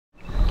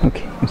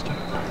Okay, Mr.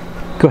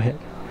 Go ahead.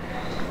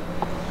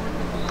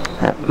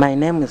 My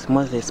name is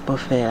Moses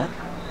Pofera.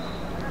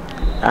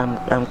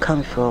 I'm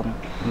coming from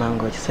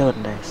Mangochi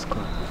Secondary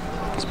School.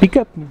 Speak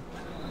up.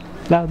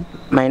 Loud.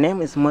 My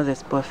name is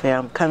Moses Pofera.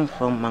 I'm coming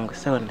from Mangochi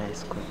Secondary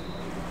School.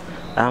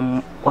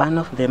 I'm one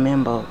of the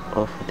members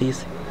of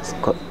this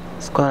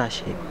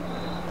scholarship,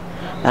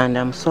 and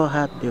I'm so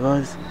happy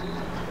because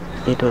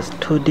it was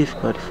too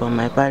difficult for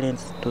my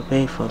parents to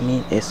pay for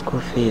me a school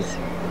fees.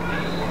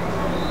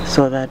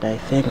 So that I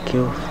thank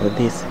you for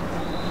this.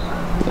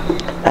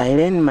 I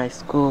ran my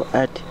school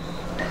at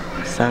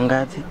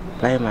Sangazi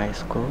Primary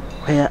School,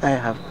 where I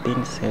have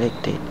been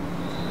selected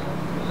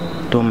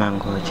to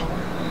Mangochi.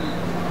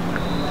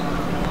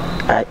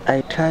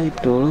 I tried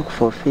to look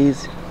for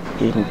fees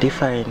in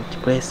different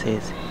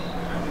places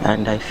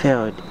and I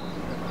failed.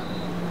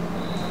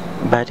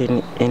 But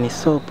in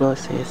so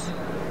process,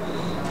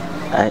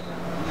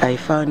 I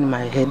found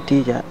my head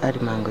teacher at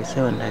Mangochi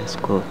Secondary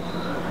School,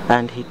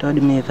 and he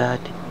told me that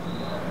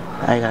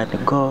I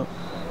can go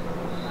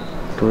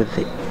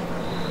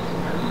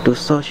to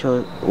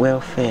social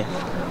welfare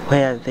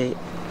where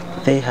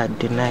they had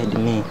denied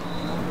me.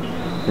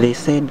 They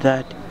said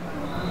that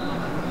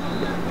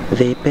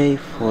they pay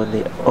for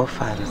the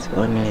orphans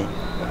only.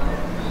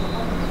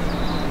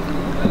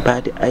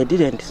 But I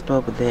didn't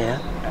stop there.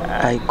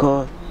 I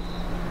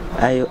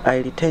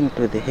returned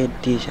to the head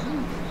teacher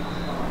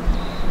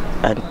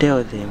and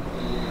tell them.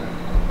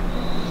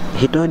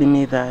 He told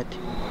me that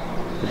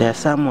there's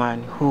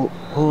someone who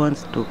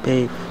wants to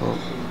pay for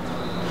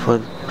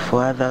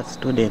other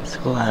students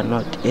who are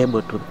not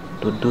able to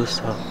do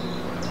so.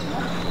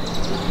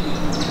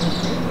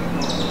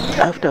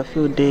 After a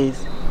few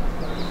days,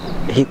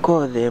 he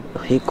called him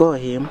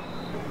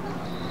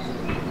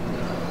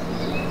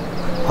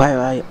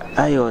while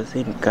I was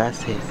in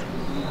classes.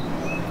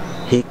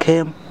 He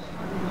came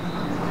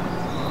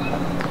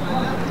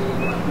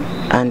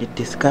and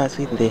discussed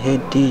with the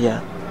head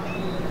teacher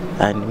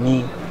and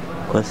me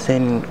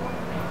concerning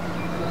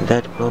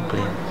that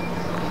problem.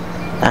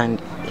 And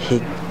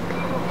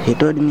he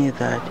told me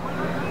that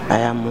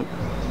I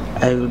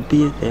will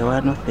be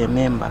one of the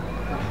members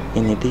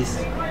in this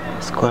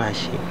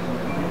scholarship.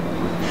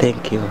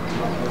 Thank you.